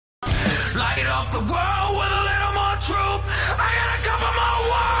the world with a little more truth. I got a couple more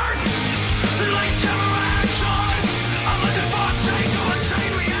words. Lights, camera, action. I'm looking for a change or a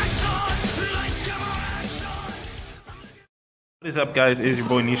chain reaction. Lights, camera, action. What is up, guys? It is your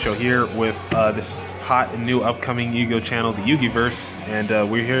boy Nistro here with this hot and new upcoming YuGiOh channel, the YuGiVerse, and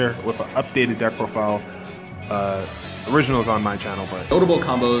we're here with an updated deck profile. Originals on my channel, but notable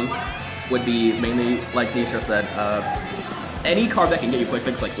combos would be mainly, like Nistro said, any card that can get you quick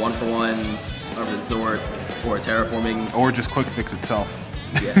fix, like 1-for-1, a resort, or terraforming, or just quick fix itself.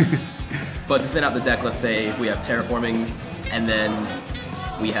 Yes. But to thin out the deck, let's say we have terraforming, and then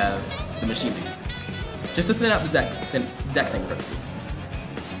we have the machine dude. Just to thin out the deck thing purposes.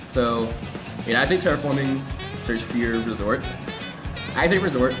 So, you activate terraforming, search for your resort. Activate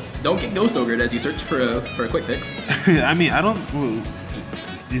resort. Don't get ghost ogred as you search for a quick fix. I mean, I don't.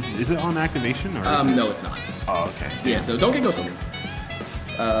 Is it on activation or? No, it's not. Oh, okay. Yeah, so don't get ghost ogred.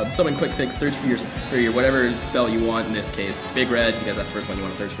 Summon quick fix. Search for your whatever spell you want. In this case, big red because that's the first one you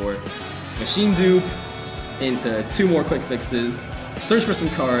want to search for. Machine dupe into 2 more quick fixes. Search for some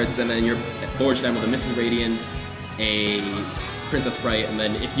cards, and then your board should end with a Mrs. Radiant, a Princess Sprite, and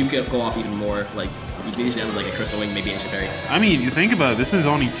then if you go off even more, like you can usually end with like a Crystal Wing, maybe Ancient Fairy. I mean, you think about it, this is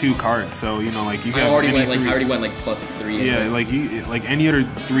only 2 cards, so you know, like you got. I already went like +3. Yeah, like any other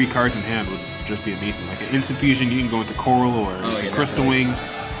 3 cards in hand would just be amazing. Like an Instant Fusion, you can go into Coral or into Crystal Wing.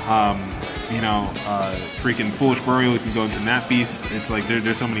 Freaking Foolish Burial, you can go into Nat Beast. It's like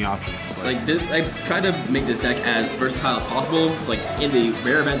there's so many options. Like this, I tried to make this deck as versatile as possible. It's like in the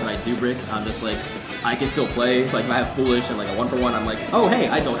rare event that I do brick, I'm just like I can still play. Like if I have Foolish and like a 1-for-1, I'm like, oh hey,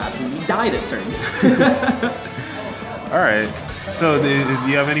 I don't have to die this turn. All right. So do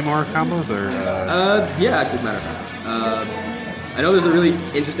you have any more combos or? Yeah, actually, as a matter of fact, I know there's a really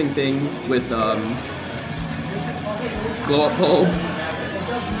interesting thing with Glow Up Bulb.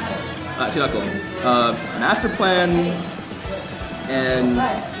 Actually, not Glow. Master Plan and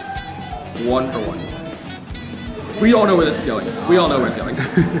 1-for-1. We all know where this is going. We all know where it's going.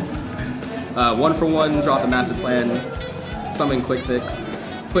 1-for-1, drop the Master Plan, summon Quick Fix.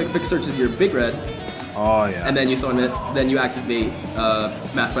 Quick Fix searches your big red. Oh yeah. And then you summon it. Then you activate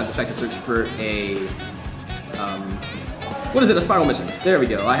Master Plan's effect to search for a what is it? A Spyral mission. There we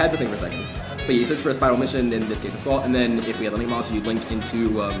go. I had to think for a second. But you search for a Spyral mission, in this case Assault, and then if we had a Link monster, you'd link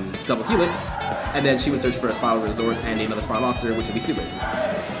into Double Helix, and then she would search for a Spyral Resort and another Spyral monster, which would be Super.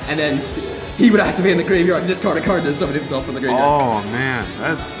 And then he would activate in the graveyard and discard a card to summon himself from the graveyard. Oh man,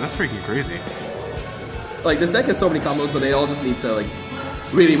 that's freaking crazy. Like this deck has so many combos, but they all just need to like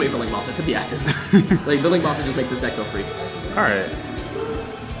really wait for Link monster to be active. Like the Link monster just makes this deck so free. All right.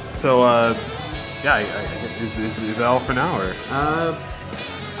 So yeah, is that all for now or?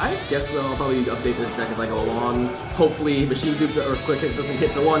 I guess so. I'll probably update this deck as I go along. Hopefully, Machine Dupe or Quick Fix doesn't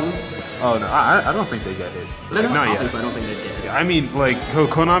hit to 1. Oh no, I don't think they get hit. They're not yet. copies, so I don't think they get hit. I mean, like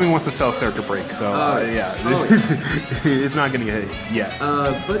Konami wants to sell Circuit Break, so yeah, it's not gonna get hit yet.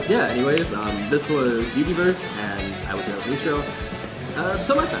 But yeah, anyways, this was YuGiVerse, and I was your host Nistro.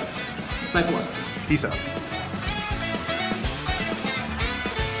 Till next time. Thanks for watching. Peace out.